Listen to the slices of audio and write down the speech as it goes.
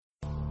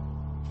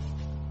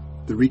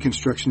the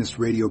Reconstructionist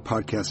Radio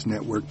Podcast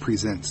Network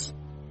presents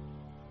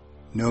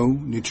No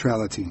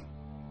Neutrality,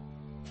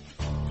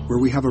 where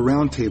we have a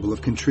roundtable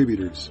of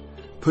contributors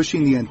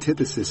pushing the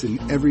antithesis in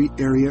every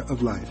area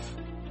of life.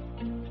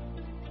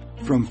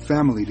 From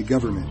family to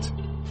government,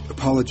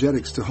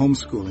 apologetics to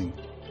homeschooling,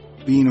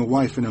 being a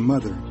wife and a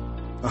mother,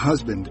 a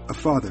husband, a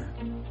father,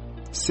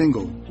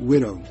 single,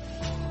 widow,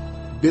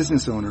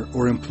 business owner,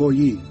 or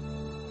employee.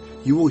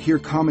 You will hear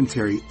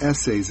commentary,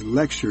 essays,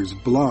 lectures,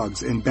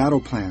 blogs, and battle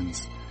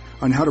plans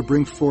on how to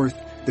bring forth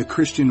the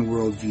Christian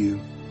worldview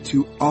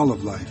to all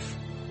of life.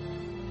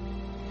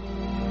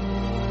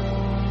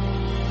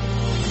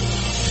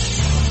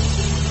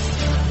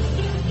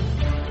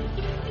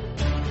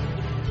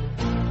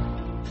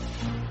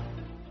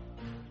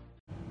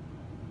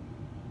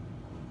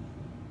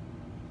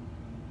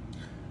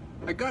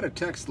 I got a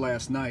text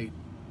last night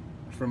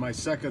from my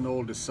second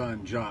oldest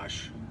son,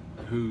 Josh,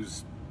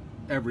 who's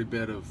every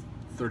bit of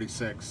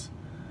 36,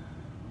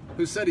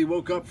 who said he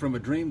woke up from a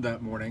dream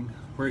that morning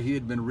where he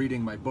had been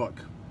reading my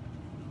book,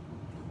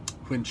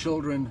 When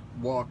Children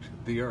Walked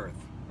the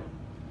Earth.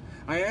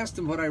 I asked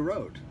him what I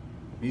wrote.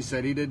 He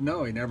said he didn't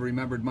know. He never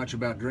remembered much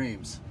about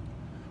dreams.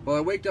 Well, I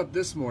waked up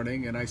this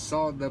morning and I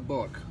saw the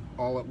book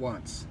all at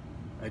once.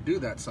 I do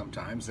that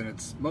sometimes, and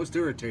it's most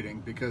irritating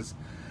because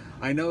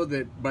I know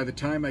that by the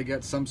time I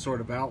get some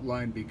sort of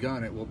outline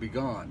begun, it will be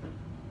gone.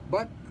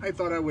 But I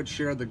thought I would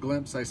share the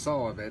glimpse I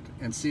saw of it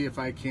and see if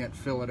I can't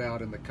fill it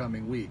out in the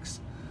coming weeks.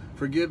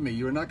 Forgive me,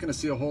 you're not going to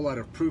see a whole lot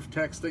of proof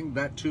texting.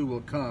 That too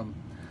will come.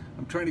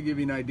 I'm trying to give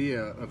you an idea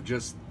of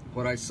just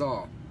what I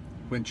saw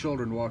when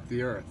children walk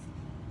the earth.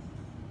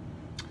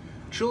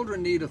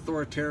 Children need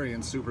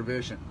authoritarian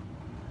supervision.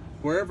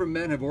 Wherever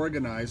men have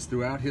organized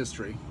throughout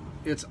history,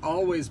 it's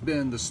always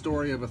been the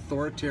story of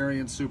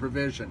authoritarian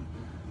supervision.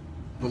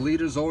 The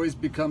leaders always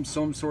become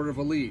some sort of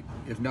elite,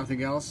 if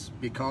nothing else,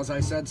 because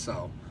I said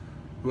so,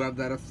 who have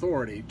that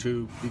authority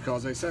to,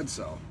 because I said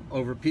so,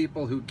 over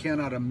people who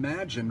cannot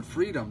imagine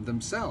freedom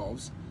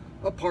themselves,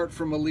 apart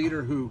from a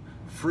leader who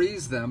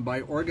frees them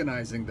by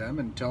organizing them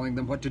and telling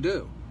them what to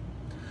do.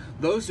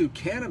 Those who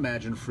can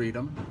imagine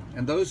freedom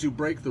and those who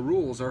break the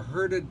rules are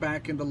herded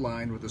back into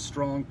line with a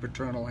strong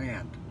paternal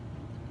hand.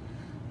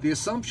 The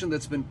assumption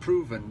that's been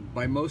proven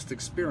by most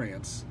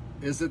experience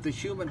is that the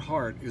human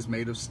heart is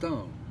made of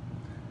stone.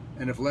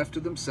 And if left to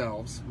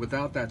themselves,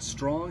 without that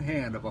strong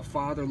hand of a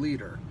father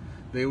leader,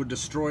 they would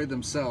destroy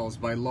themselves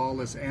by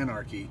lawless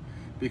anarchy,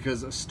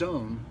 because a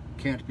stone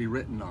can't be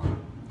written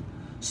on.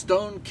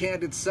 Stone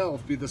can't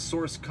itself be the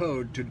source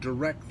code to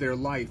direct their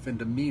life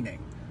into meaning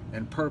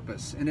and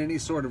purpose in any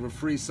sort of a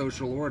free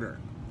social order.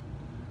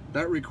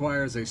 That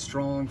requires a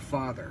strong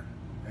father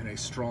and a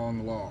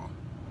strong law.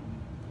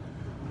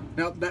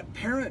 Now, that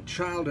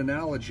parent-child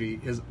analogy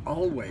is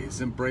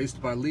always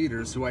embraced by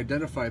leaders who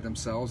identify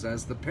themselves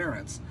as the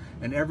parents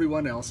and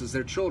everyone else as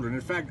their children.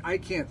 In fact, I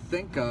can't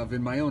think of,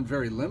 in my own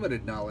very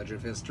limited knowledge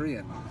of history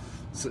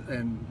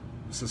and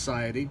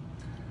society,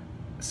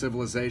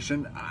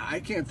 civilization, I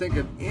can't think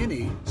of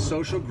any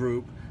social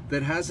group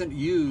that hasn't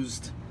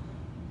used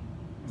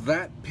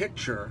that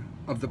picture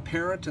of the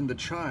parent and the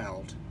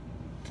child.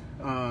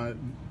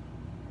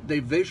 They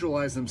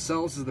visualize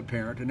themselves as the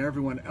parent and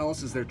everyone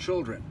else as their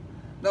children.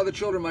 Now, the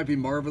children might be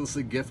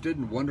marvelously gifted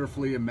and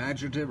wonderfully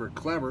imaginative or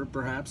clever,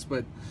 perhaps,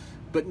 but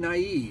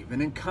naive and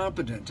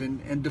incompetent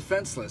and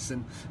defenseless.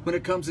 And when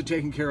it comes to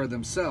taking care of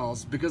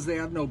themselves, because they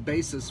have no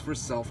basis for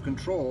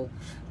self-control,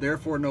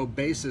 therefore no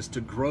basis to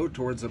grow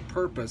towards a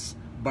purpose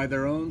by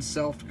their own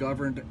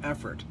self-governed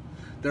effort.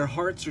 Their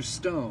hearts are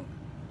stone,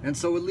 and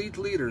so elite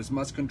leaders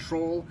must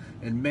control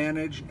and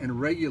manage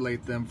and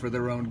regulate them for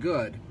their own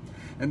good.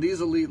 And these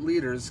elite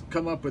leaders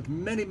come up with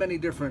many, many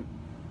different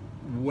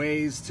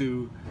ways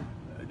to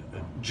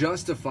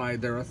justify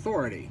their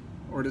authority,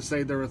 or to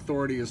say their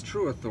authority is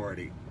true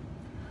authority.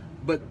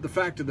 But the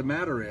fact of the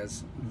matter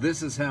is,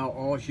 this is how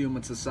all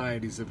human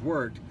societies have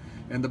worked,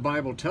 and the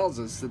Bible tells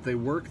us that they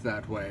work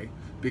that way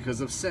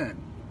because of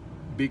sin.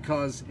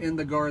 Because in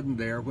the garden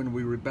there, when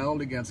we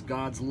rebelled against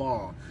God's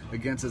law,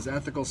 against his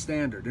ethical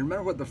standard, and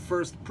remember what the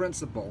first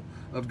principle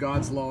of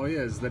God's law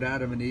is that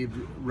Adam and Eve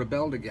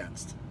rebelled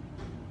against.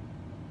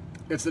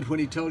 It's that when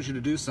he tells you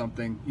to do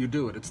something, you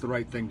do it. It's the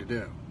right thing to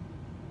do.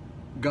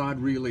 God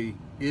really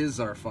is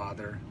our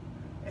Father,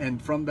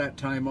 and from that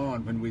time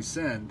on, when we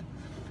sinned,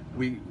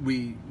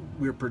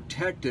 we're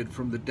protected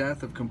from the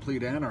death of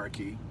complete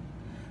anarchy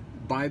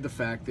by the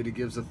fact that he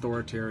gives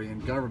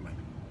authoritarian government.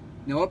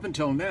 Now, up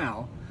until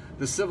now,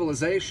 the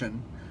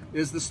civilization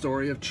is the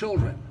story of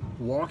children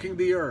walking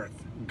the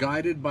earth,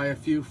 guided by a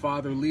few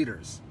father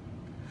leaders.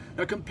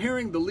 Now,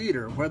 comparing the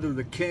leader, whether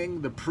the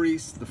king, the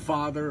priest, the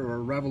father, or a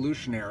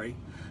revolutionary,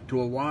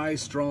 to a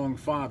wise, strong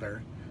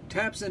father,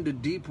 taps into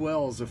deep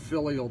wells of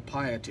filial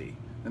piety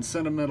and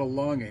sentimental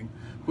longing,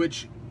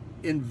 which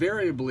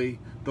invariably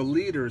the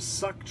leaders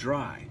suck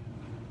dry.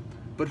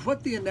 But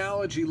what the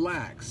analogy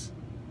lacks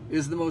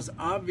is the most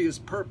obvious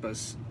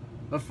purpose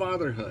of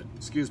fatherhood.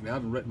 Excuse me, I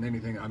haven't read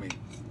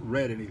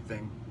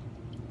anything,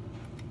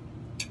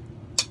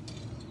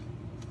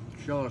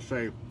 shall I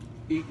say,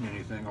 eaten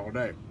anything all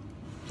day.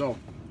 So,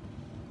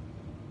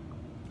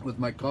 with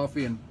my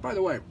coffee, and by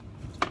the way,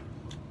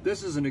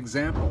 this is an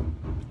example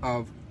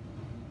of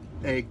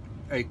a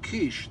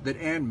quiche that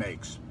Anne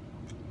makes.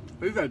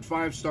 We've had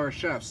 5-star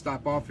chefs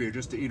stop off here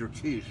just to eat her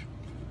quiche,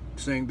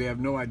 saying they have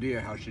no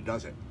idea how she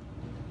does it.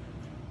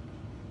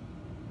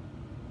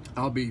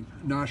 I'll be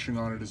noshing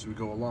on it as we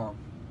go along.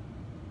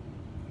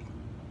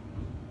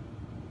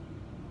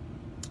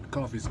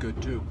 Coffee's good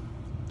too.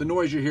 The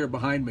noise you hear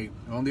behind me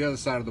on the other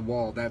side of the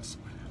wall, that's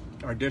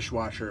our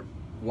dishwasher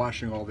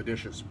washing all the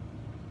dishes.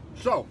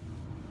 So,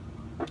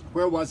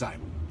 where was I?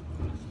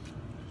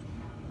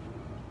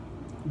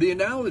 The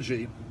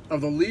analogy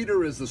of the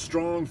leader as the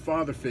strong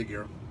father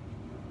figure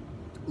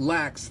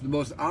lacks the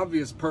most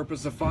obvious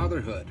purpose of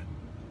fatherhood.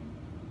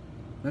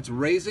 That's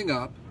raising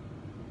up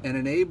and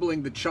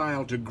enabling the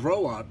child to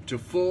grow up to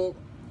full,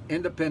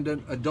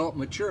 independent adult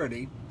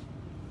maturity,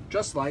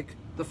 just like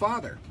the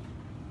father.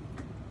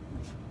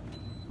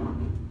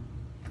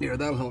 Here,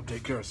 that'll help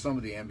take care of some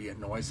of the ambient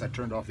noise. I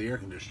turned off the air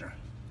conditioner.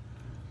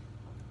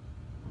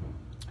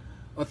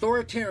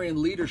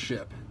 Authoritarian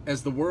leadership,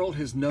 as the world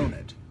has known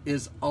it,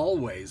 is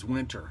always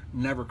winter,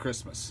 never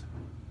Christmas.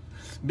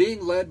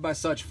 Being led by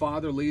such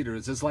father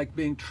leaders is like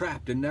being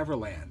trapped in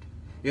Neverland.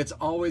 It's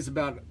always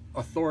about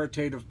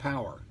authoritative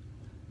power,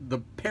 the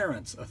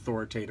parent's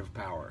authoritative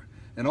power,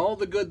 and all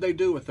the good they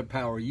do with the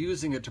power,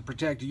 using it to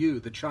protect you,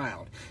 the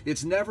child.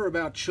 It's never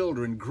about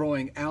children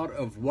growing out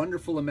of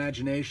wonderful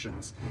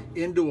imaginations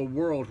into a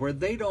world where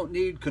they don't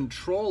need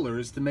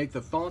controllers to make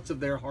the thoughts of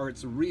their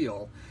hearts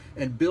real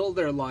and build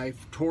their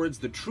life towards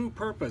the true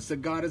purpose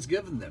that God has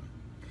given them.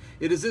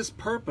 It is this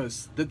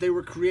purpose that they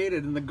were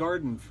created in the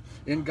garden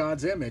in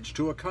God's image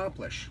to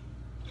accomplish.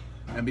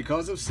 And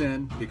because of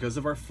sin, because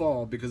of our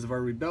fall, because of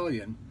our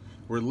rebellion,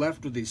 we're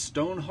left with these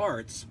stone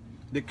hearts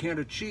that can't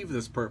achieve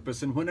this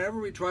purpose. And whenever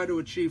we try to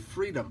achieve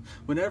freedom,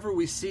 whenever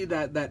we see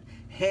that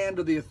hand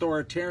of the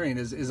authoritarian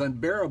is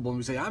unbearable, and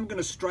we say, I'm going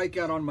to strike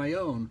out on my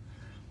own,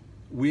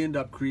 we end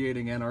up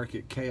creating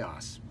anarchic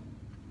chaos.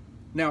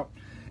 Now,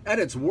 at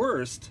its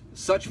worst,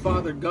 such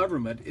father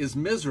government is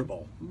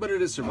miserable, but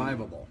it is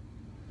survivable.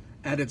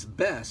 At its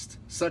best,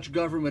 such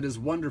government is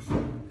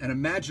wonderful and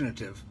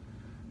imaginative,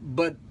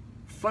 but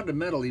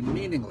fundamentally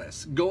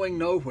meaningless, going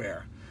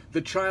nowhere.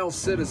 The child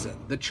citizen,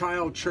 the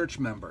child church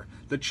member,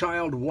 the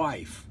child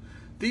wife,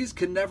 these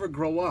can never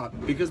grow up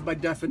because by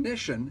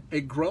definition,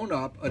 a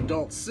grown-up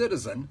adult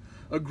citizen,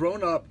 a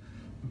grown-up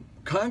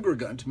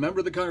congregant, member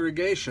of the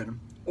congregation,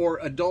 or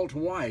adult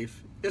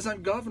wife is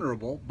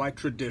ungovernable by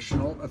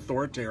traditional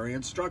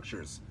authoritarian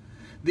structures.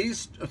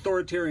 These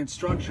authoritarian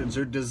structures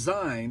are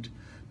designed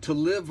to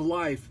live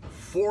life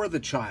for the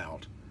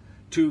child,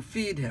 to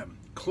feed him,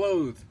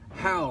 clothe,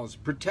 house,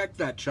 protect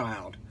that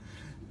child.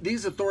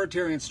 These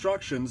authoritarian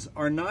structures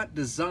are not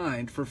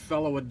designed for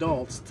fellow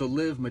adults to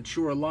live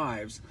mature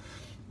lives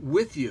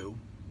with you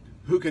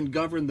who can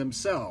govern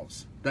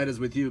themselves. That is,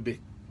 with you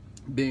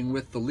being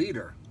with the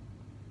leader.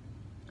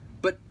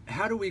 But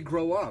how do we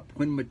grow up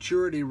when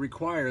maturity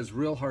requires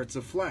real hearts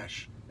of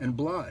flesh and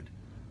blood,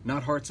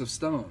 not hearts of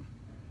stone?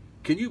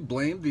 Can you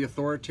blame the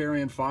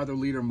authoritarian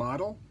father-leader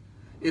model?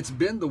 It's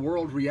been the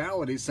world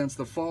reality since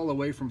the fall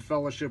away from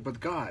fellowship with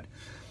God.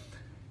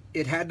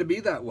 It had to be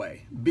that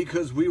way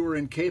because we were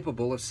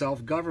incapable of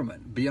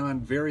self-government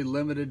beyond very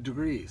limited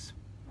degrees.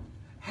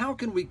 How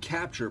can we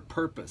capture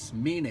purpose,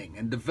 meaning,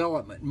 and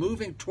development,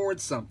 moving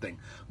towards something,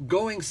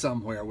 going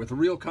somewhere with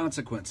real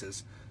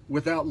consequences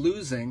without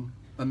losing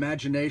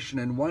imagination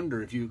and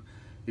wonder? If you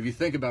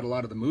think about a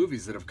lot of the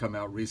movies that have come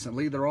out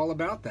recently, they're all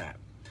about that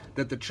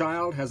the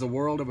child has a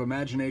world of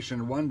imagination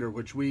and wonder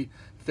which we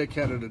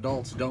thick-headed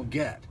adults don't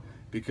get,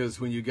 because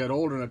when you get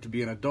old enough to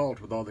be an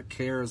adult with all the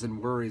cares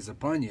and worries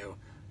upon you,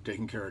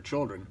 taking care of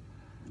children,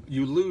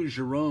 you lose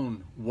your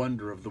own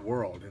wonder of the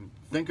world. And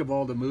think of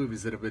all the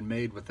movies that have been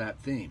made with that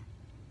theme.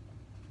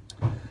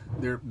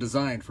 They're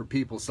designed for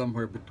people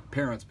somewhere,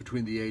 parents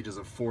between the ages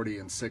of 40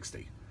 and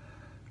 60.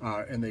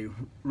 And they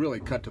really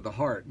cut to the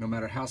heart, no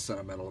matter how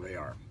sentimental they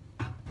are.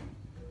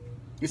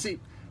 You see,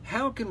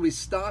 how can we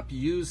stop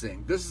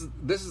using, this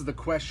is the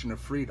question of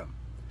freedom.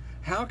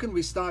 How can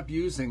we stop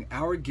using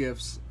our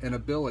gifts and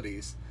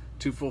abilities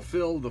to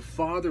fulfill the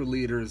father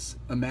leader's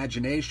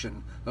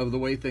imagination of the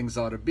way things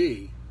ought to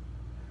be?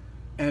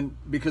 And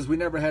because we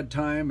never had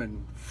time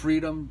and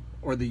freedom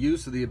or the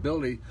use of the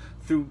ability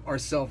through our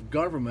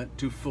self-government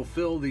to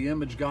fulfill the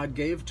image God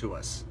gave to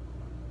us.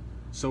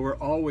 So we're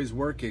always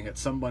working at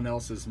someone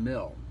else's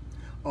mill.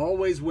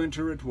 Always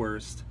winter at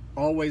worst,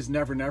 always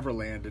never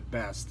land at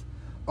best.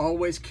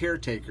 Always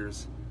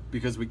caretakers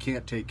because we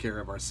can't take care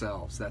of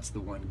ourselves. That's the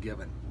one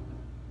given.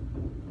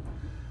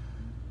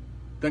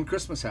 Then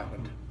Christmas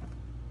happened.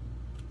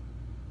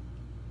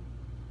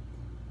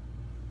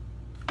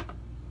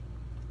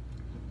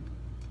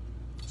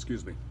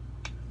 Excuse me.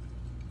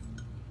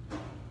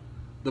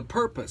 The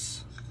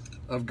purpose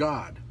of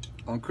God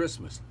on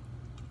Christmas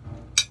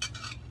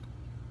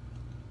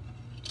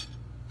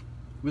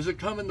was to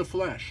come in the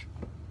flesh.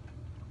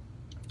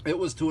 It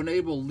was to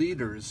enable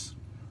leaders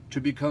to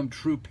become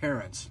true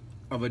parents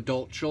of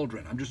adult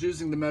children. I'm just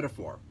using the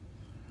metaphor.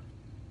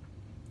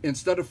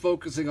 Instead of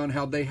focusing on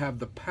how they have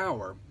the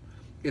power,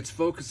 it's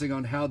focusing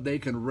on how they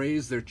can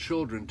raise their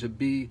children to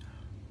be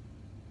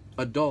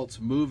adults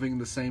moving in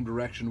the same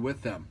direction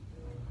with them.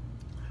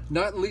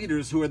 Not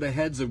leaders who are the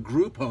heads of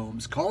group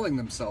homes calling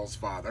themselves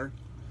father,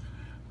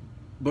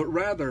 but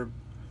rather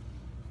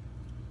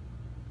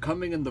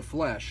coming in the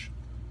flesh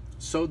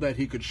so that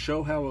he could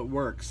show how it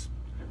works,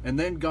 and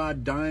then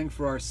God dying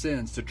for our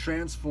sins to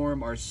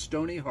transform our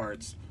stony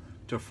hearts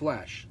to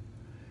flesh.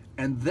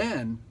 And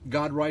then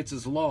God writes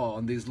his law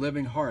on these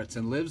living hearts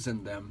and lives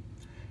in them,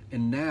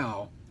 and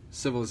now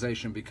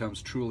civilization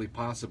becomes truly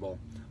possible.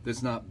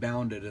 That's not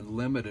bounded and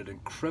limited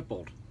and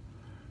crippled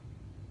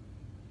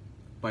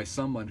by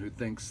someone who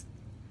thinks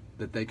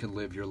that they can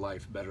live your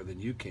life better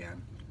than you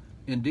can.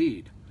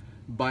 Indeed,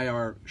 by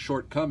our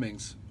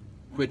shortcomings,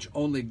 which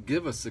only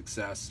give us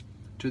success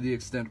to the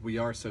extent we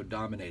are so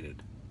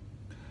dominated.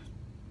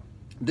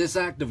 This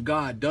act of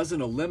God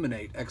doesn't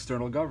eliminate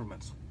external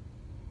governments.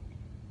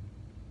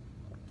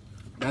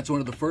 That's one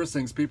of the first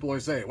things people are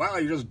saying. Wow,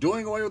 you're just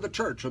doing away with the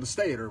church or the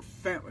state or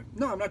family.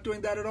 No, I'm not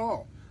doing that at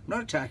all. I'm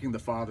not attacking the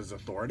Father's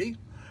authority.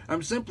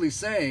 I'm simply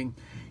saying,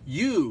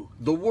 you,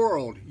 the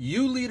world,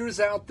 you leaders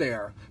out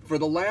there, for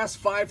the last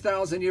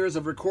 5,000 years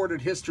of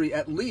recorded history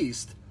at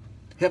least,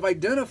 have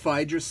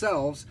identified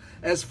yourselves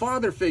as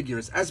father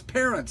figures, as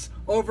parents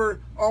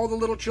over all the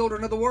little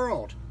children of the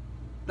world.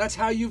 That's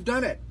how you've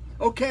done it.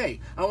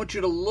 Okay, I want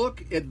you to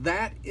look at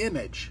that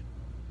image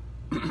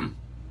and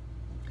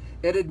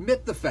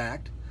admit the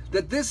fact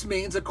that this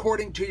means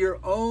according to your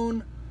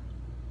own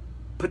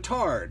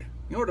petard.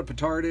 You know what a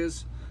petard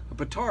is? A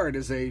petard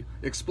is a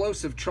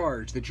explosive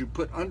charge that you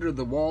put under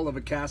the wall of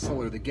a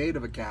castle or the gate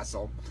of a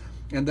castle,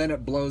 and then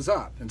it blows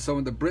up. And so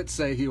when the Brits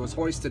say he was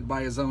hoisted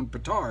by his own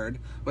petard,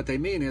 what they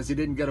mean is he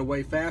didn't get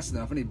away fast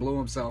enough and he blew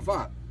himself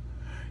up.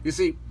 You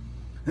see,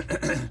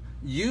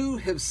 you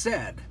have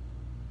said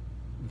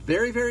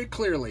very, very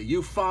clearly,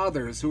 you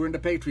fathers who are into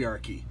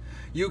patriarchy,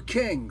 you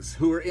kings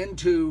who are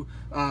into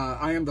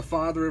I am the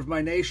father of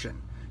my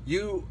nation,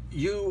 you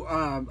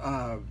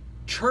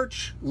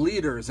church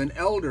leaders and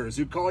elders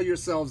who call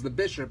yourselves the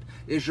bishop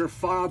is your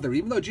father,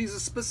 even though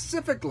Jesus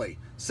specifically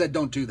said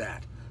don't do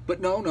that. But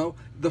no,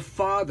 the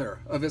father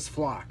of his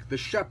flock, the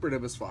shepherd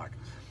of his flock.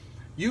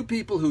 You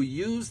people who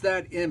use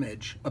that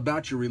image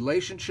about your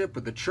relationship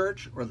with the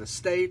church or the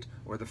state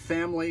or the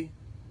family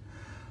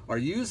are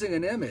using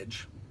an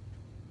image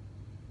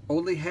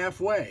only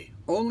halfway,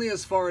 only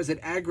as far as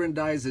it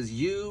aggrandizes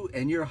you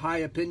and your high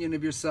opinion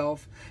of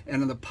yourself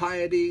and the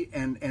piety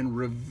and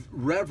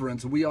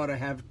reverence we ought to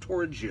have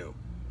towards you,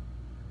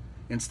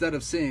 instead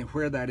of seeing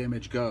where that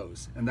image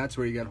goes. And that's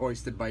where you get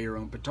hoisted by your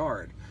own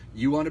petard.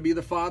 You want to be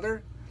the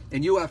father,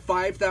 and you have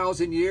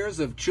 5,000 years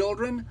of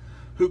children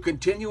who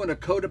continue in a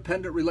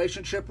codependent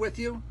relationship with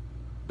you?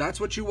 That's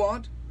what you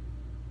want?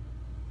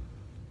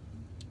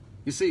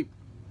 You see,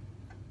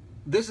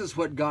 this is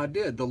what God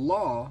did. The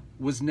law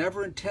was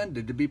never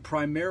intended to be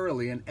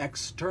primarily an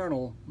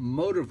external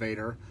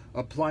motivator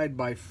applied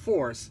by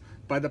force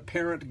by the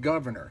parent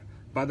governor,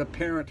 by the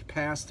parent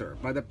pastor,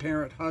 by the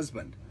parent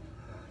husband,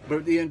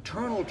 but the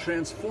internal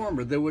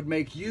transformer that would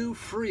make you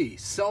free,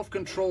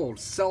 self-controlled,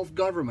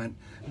 self-governed,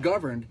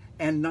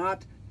 and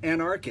not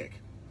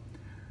anarchic.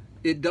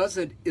 It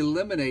doesn't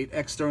eliminate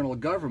external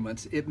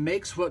governments. It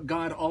makes what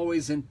God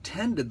always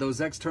intended those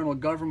external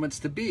governments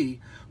to be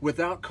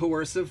without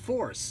coercive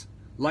force.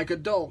 Like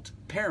adult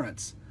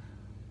parents,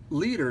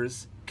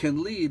 leaders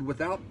can lead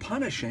without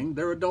punishing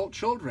their adult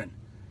children.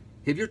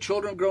 Have your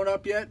children grown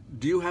up yet?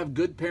 Do you have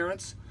good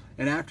parents?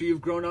 And after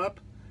you've grown up,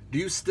 do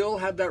you still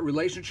have that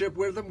relationship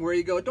with them where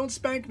you go, don't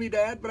spank me,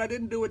 Dad, but I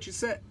didn't do what you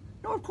said?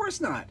 No, of course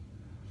not.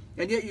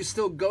 And yet you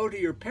still go to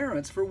your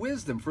parents for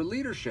wisdom, for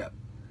leadership.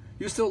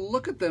 You still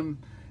look at them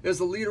as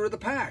the leader of the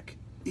pack,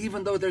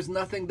 even though there's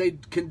nothing they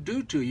can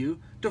do to you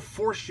to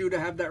force you to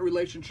have that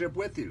relationship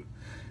with you.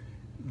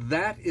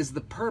 That is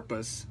the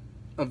purpose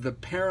of the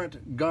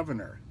parent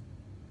governor.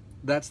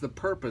 That's the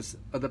purpose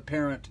of the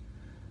parent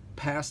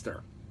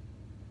pastor.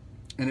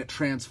 And it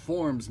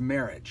transforms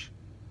marriage,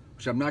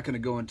 which I'm not going to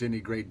go into any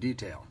great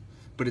detail,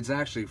 but it's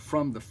actually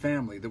from the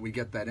family that we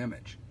get that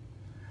image.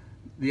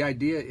 The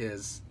idea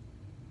is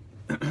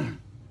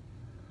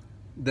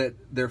that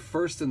they're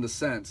first in the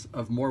sense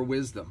of more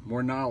wisdom,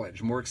 more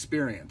knowledge, more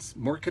experience,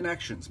 more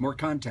connections, more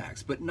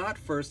contacts, but not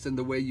first in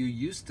the way you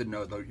used to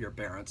know your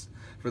parents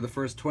for the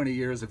first 20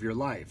 years of your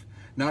life.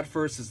 Not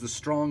first as the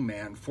strong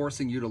man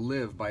forcing you to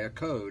live by a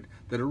code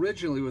that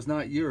originally was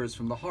not yours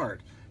from the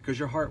heart, because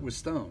your heart was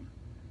stone,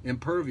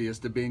 impervious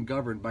to being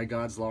governed by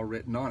God's law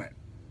written on it.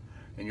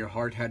 And your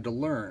heart had to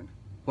learn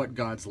what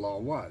God's law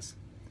was.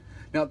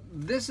 Now,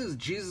 this is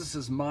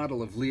Jesus'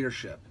 model of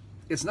leadership.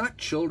 It's not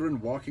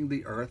children walking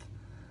the earth,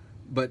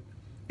 but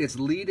it's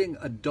leading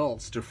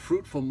adults to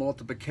fruitful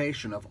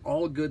multiplication of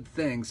all good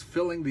things,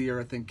 filling the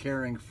earth and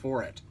caring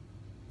for it.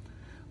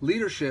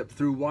 Leadership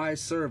through wise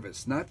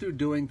service, not through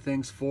doing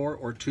things for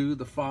or to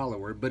the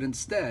follower, but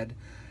instead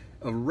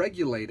of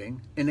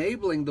regulating,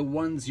 enabling the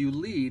ones you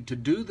lead to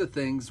do the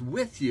things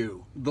with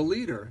you, the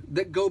leader,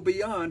 that go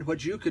beyond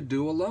what you could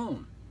do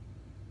alone.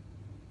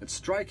 It's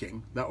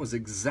striking. That was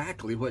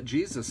exactly what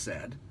Jesus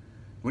said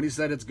when he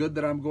said, it's good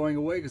that I'm going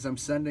away because I'm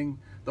sending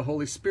the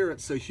Holy Spirit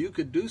so you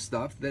could do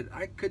stuff that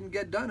I couldn't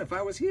get done if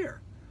I was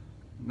here.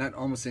 And that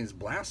almost seems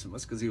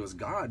blasphemous because he was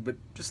God, but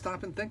just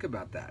stop and think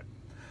about that.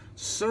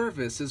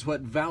 Service is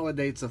what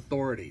validates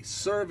authority.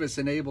 Service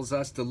enables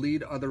us to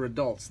lead other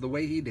adults the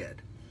way he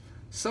did.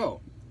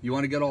 So, you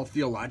want to get all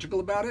theological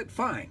about it?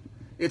 Fine.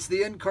 It's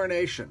the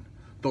incarnation.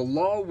 The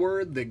law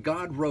word that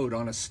God wrote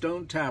on a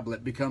stone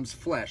tablet becomes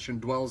flesh and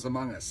dwells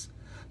among us.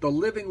 The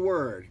living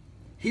word.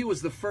 He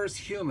was the first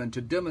human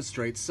to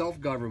demonstrate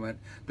self-government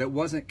that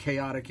wasn't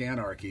chaotic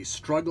anarchy,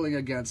 struggling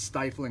against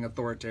stifling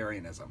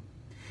authoritarianism.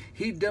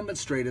 He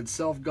demonstrated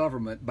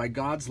self-government by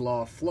God's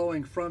law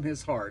flowing from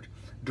his heart,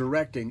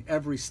 directing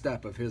every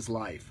step of his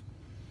life.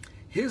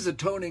 His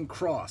atoning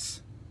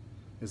cross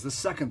is the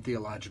second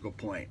theological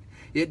point.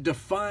 It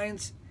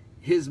defines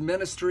his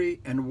ministry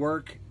and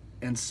work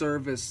and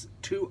service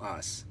to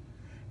us,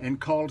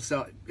 and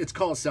it's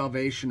called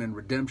salvation and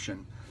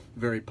redemption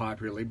very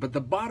popularly. But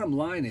the bottom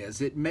line is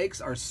it makes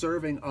our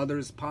serving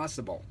others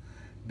possible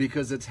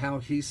because it's how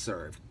he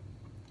served.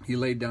 He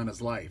laid down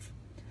his life.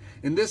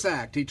 In this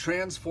act, he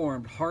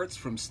transformed hearts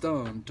from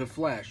stone to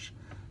flesh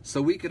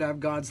so we could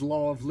have God's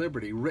law of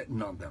liberty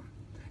written on them.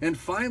 And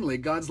finally,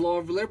 God's law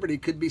of liberty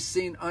could be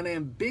seen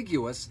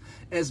unambiguous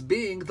as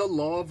being the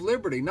law of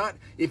liberty. Not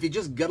if you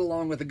just get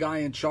along with the guy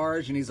in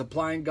charge and he's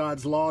applying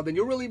God's law, then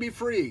you'll really be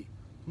free.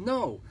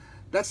 No,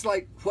 that's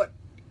like what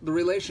the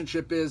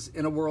relationship is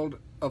in a world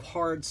of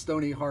hard,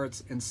 stony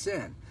hearts and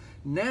sin.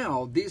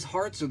 Now, these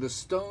hearts are the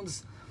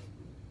stones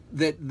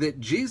that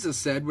Jesus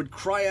said would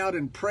cry out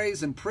in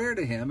praise and prayer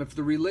to him if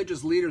the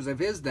religious leaders of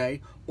his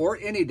day, or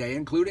any day,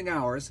 including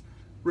ours,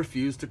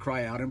 refused to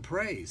cry out in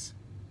praise.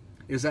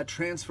 It is that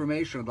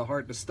transformation of the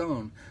heart to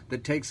stone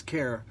that takes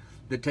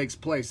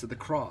place at the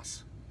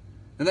cross.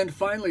 And then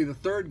finally, the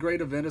third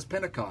great event is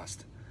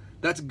Pentecost.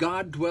 That's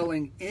God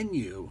dwelling in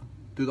you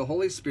through the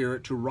Holy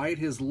Spirit to write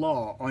his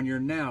law on your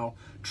now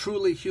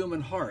truly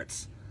human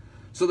hearts,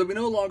 so that we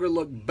no longer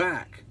look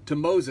back to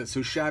Moses,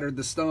 who shattered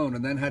the stone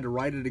and then had to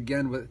write it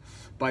again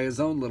by his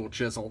own little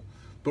chisel,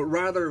 but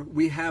rather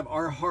we have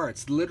our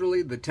hearts,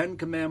 literally the Ten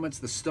Commandments,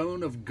 the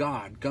stone of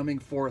God, coming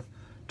forth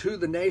to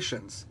the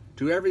nations,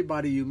 to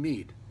everybody you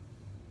meet,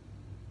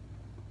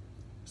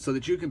 so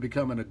that you can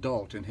become an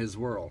adult in his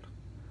world.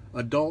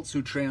 Adults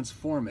who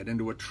transform it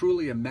into a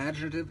truly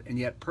imaginative and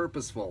yet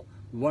purposeful,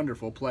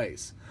 wonderful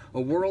place. A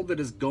world that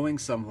is going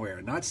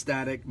somewhere, not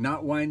static,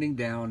 not winding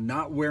down,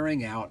 not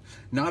wearing out,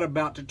 not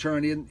about to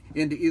turn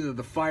into either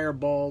the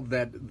fireball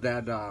that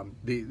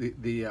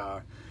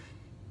the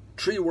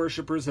tree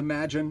worshippers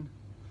imagine,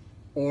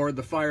 or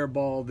the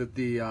fireball that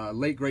the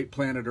late great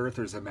planet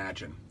Earthers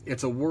imagine.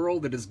 It's a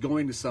world that is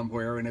going to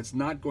somewhere, and it's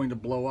not going to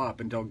blow up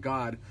until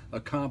God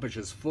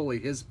accomplishes fully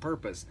his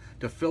purpose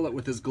to fill it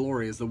with his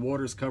glory as the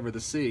waters cover the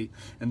sea,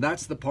 and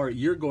that's the part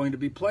you're going to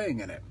be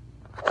playing in it.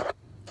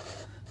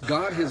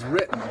 God has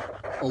written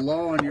a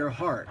law on your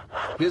heart,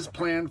 his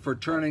plan for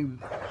turning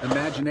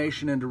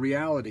imagination into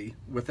reality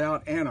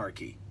without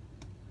anarchy.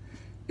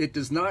 It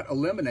does not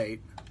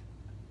eliminate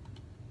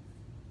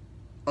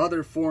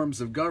other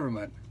forms of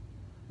government.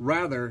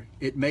 Rather,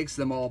 it makes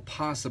them all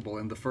possible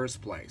in the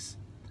first place.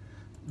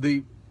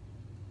 The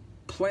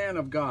plan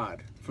of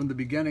God from the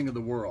beginning of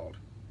the world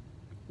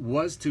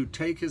was to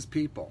take his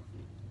people,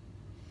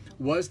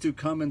 was to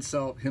come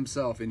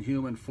himself in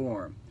human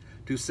form,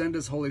 to send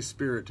his Holy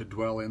Spirit to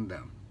dwell in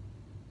them.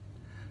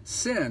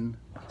 Sin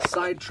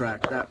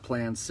sidetracked that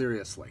plan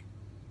seriously.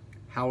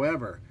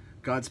 However,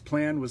 God's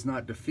plan was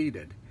not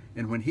defeated,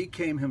 and when he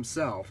came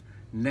himself,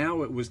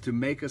 now it was to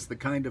make us the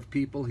kind of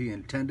people he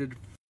intended.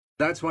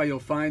 That's why you'll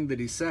find that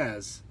he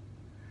says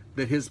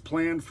that his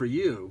plan for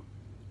you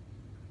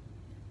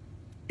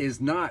is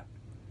not,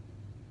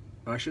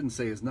 I shouldn't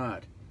say is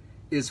not,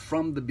 is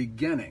from the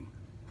beginning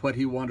what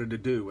he wanted to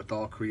do with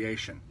all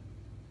creation.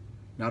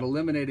 Not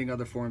eliminating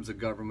other forms of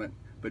government,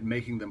 but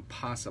making them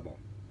possible.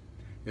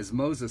 As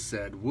Moses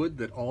said, would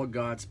that all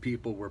God's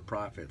people were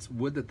prophets.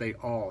 Would that they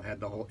all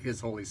had his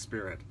Holy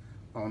Spirit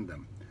on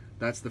them.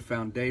 That's the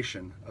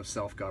foundation of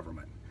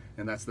self-government.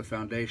 And that's the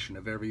foundation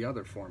of every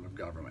other form of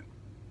government.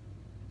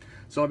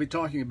 So I'll be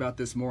talking about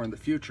this more in the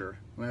future.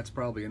 Well, that's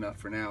probably enough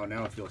for now.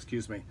 Now, if you'll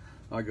excuse me,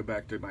 I'll go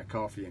back to my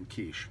coffee and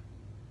quiche.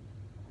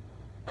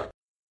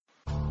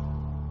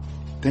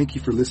 Thank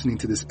you for listening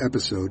to this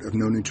episode of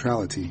No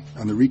Neutrality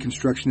on the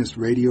Reconstructionist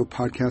Radio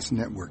Podcast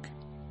Network.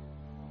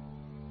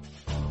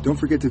 Don't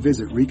forget to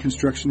visit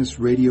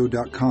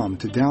ReconstructionistRadio.com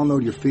to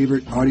download your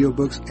favorite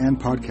audiobooks and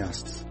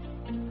podcasts.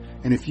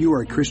 And if you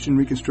are a Christian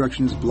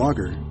Reconstructionist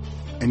blogger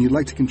and you'd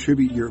like to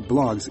contribute your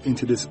blogs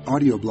into this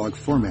audio blog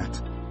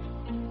format,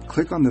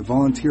 click on the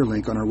volunteer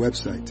link on our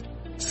website,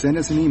 send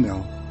us an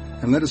email,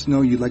 and let us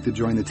know you'd like to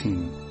join the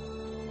team.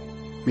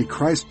 May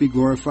Christ be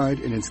glorified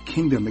and his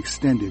kingdom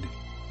extended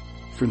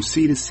from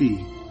sea to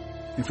sea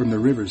and from the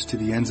rivers to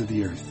the ends of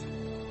the earth.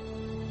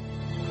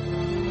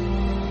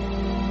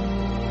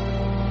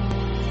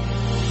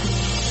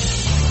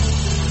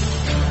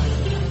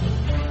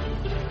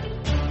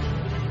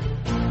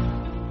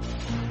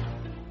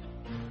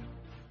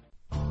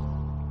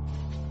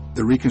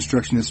 The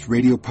Reconstructionist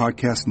Radio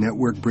Podcast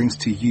Network brings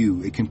to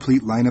you a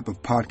complete lineup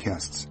of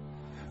podcasts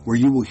where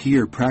you will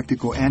hear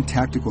practical and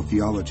tactical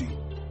theology.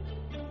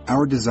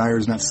 Our desire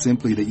is not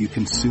simply that you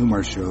consume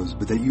our shows,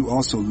 but that you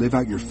also live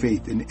out your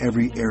faith in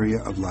every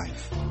area of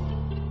life.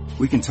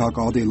 We can talk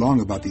all day long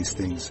about these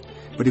things,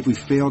 but if we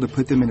fail to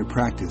put them into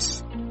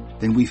practice,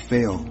 then we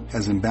fail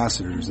as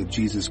ambassadors of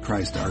Jesus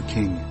Christ our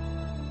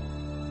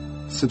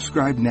King.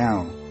 Subscribe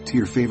now to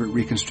your favorite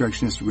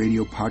Reconstructionist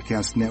Radio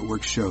Podcast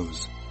Network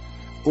shows,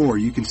 or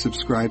you can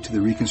subscribe to the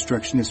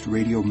Reconstructionist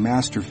Radio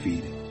Master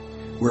Feed,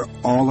 where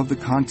all of the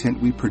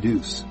content we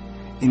produce,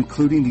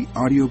 including the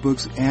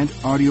audiobooks and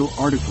audio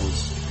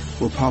articles,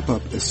 will pop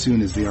up as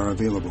soon as they are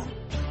available.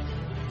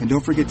 And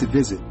don't forget to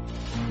visit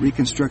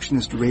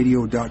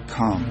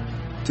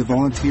ReconstructionistRadio.com to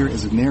volunteer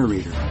as a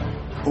narrator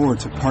or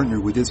to partner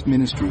with this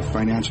ministry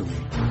financially.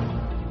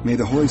 May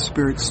the Holy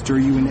Spirit stir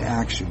you into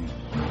action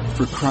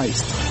for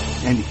Christ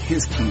and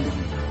His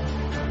kingdom.